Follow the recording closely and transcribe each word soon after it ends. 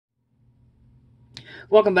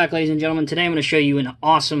Welcome back, ladies and gentlemen. Today I'm going to show you an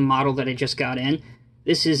awesome model that I just got in.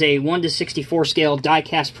 This is a 1:64 scale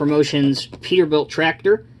Diecast Promotions Peterbilt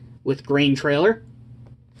tractor with grain trailer.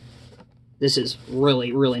 This is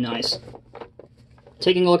really, really nice.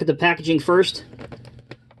 Taking a look at the packaging first.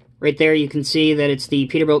 Right there you can see that it's the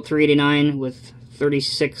Peterbilt 389 with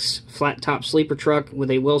 36 flat top sleeper truck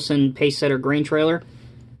with a Wilson Pacesetter grain trailer.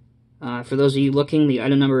 For those of you looking, the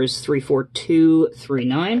item number is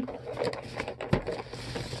 34239.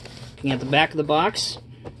 Looking at the back of the box,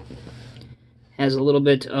 has a little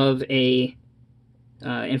bit of a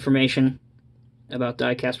information about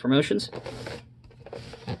Diecast Promotions.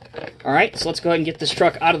 Alright, so let's go ahead and get this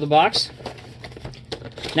truck out of the box.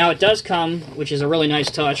 Now it does come, which is a really nice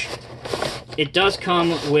touch, it does come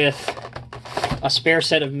with a spare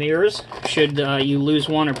set of mirrors, should you lose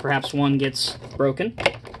one or perhaps one gets broken.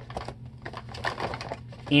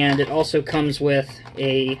 And it also comes with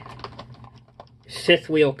a fifth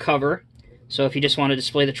wheel cover, so if you just want to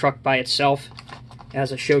display the truck by itself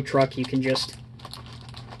as a show truck, you can just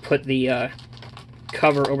put the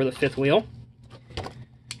cover over the fifth wheel.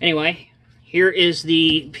 Anyway, here is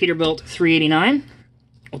the Peterbilt 389.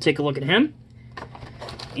 We'll take a look at him.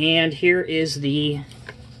 And here is the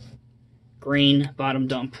grain bottom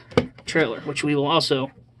dump trailer, which we will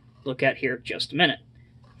also look at here in just a minute.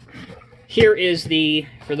 Here is the,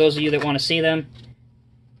 for those of you that want to see them,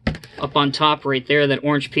 up on top right there, that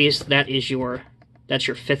orange piece, that is that's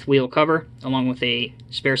your fifth wheel cover, along with a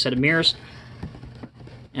spare set of mirrors,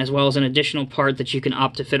 as well as an additional part that you can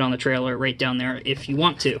opt to fit on the trailer right down there if you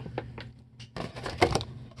want to.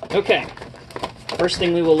 Okay, first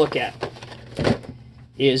thing we will look at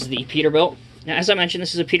is the Peterbilt. Now, as I mentioned,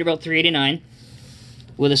 this is a Peterbilt 389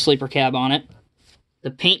 with a sleeper cab on it. The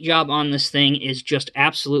paint job on this thing is just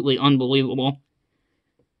absolutely unbelievable.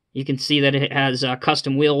 You can see that it has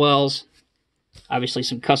custom wheel wells, obviously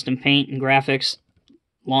some custom paint and graphics,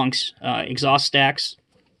 long exhaust stacks.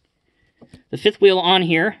 The fifth wheel on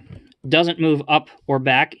here doesn't move up or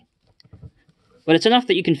back, but it's enough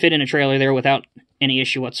that you can fit in a trailer there without any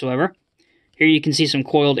issue whatsoever. Here you can see some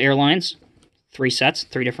coiled air lines, 3 sets,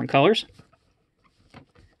 3 different colors.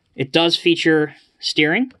 It does feature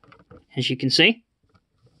steering, as you can see.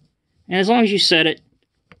 And as long as you set it,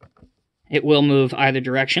 it will move either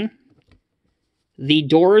direction. The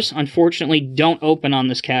doors, unfortunately, don't open on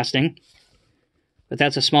this casting, but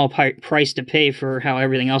that's a small price to pay for how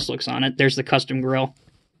everything else looks on it. There's the custom grille,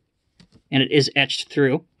 and it is etched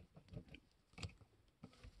through.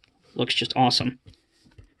 Looks just awesome.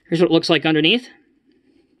 Here's what it looks like underneath.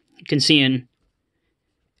 You can see an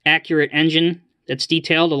accurate engine that's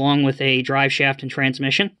detailed along with a drive shaft and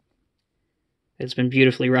transmission. It's been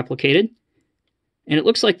beautifully replicated. And it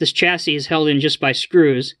looks like this chassis is held in just by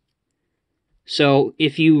screws. So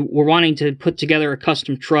if you were wanting to put together a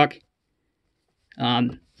custom truck,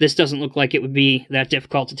 this doesn't look like it would be that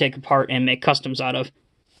difficult to take apart and make customs out of.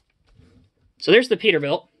 So there's the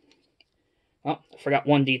Peterbilt. Oh, I forgot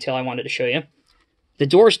one detail I wanted to show you. The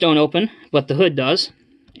doors don't open, but the hood does.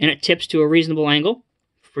 And it tips to a reasonable angle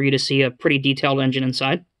for you to see a pretty detailed engine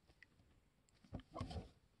inside.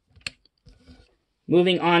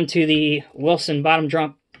 Moving on to the Wilson bottom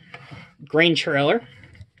dump grain trailer.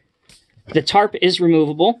 The tarp is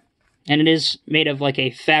removable, and it is made of like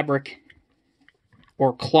a fabric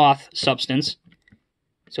or cloth substance,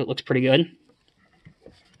 so it looks pretty good.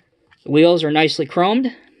 The wheels are nicely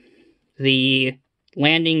chromed. The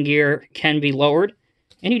landing gear can be lowered,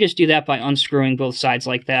 and you just do that by unscrewing both sides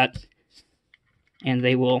like that, and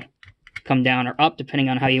they will come down or up depending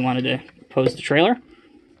on how you wanted to pose the trailer.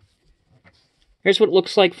 Here's what it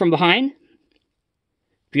looks like from behind.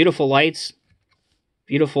 Beautiful lights,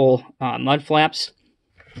 beautiful mud flaps.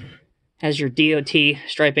 Has your DOT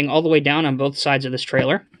striping all the way down on both sides of this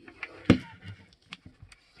trailer.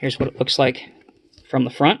 Here's what it looks like from the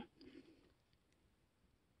front.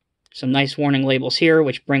 Some nice warning labels here,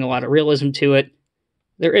 which bring a lot of realism to it.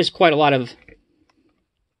 There is quite a lot of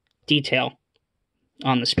detail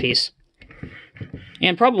on this piece.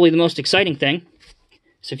 And probably the most exciting thing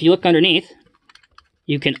is if you look underneath,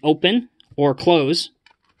 you can open or close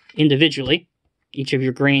individually each of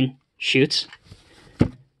your grain chutes.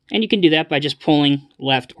 And you can do that by just pulling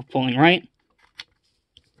left or pulling right.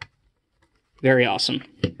 Very awesome.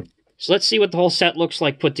 So let's see what the whole set looks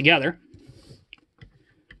like put together.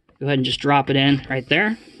 Go ahead and just drop it in right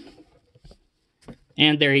there.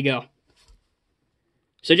 And there you go.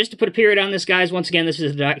 So just to put a period on this, guys, once again, this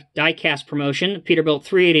is a Diecast Promotion, Peterbilt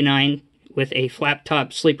 389 with a flat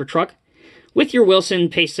top sleeper truck with your Wilson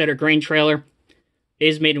Pacesetter grain trailer. It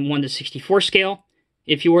is made in 1:64 scale.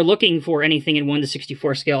 if you are looking for anything in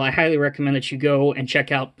 1/64 scale, I highly recommend that you go and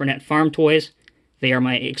check out Burnett Farm Toys. They are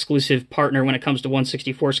my exclusive partner when it comes to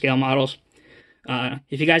 1/64 scale models.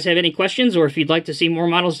 If you guys have any questions, or if you'd like to see more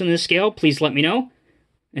models in this scale, please let me know.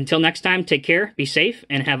 Until next time, take care, be safe,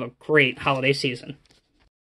 and have a great holiday season.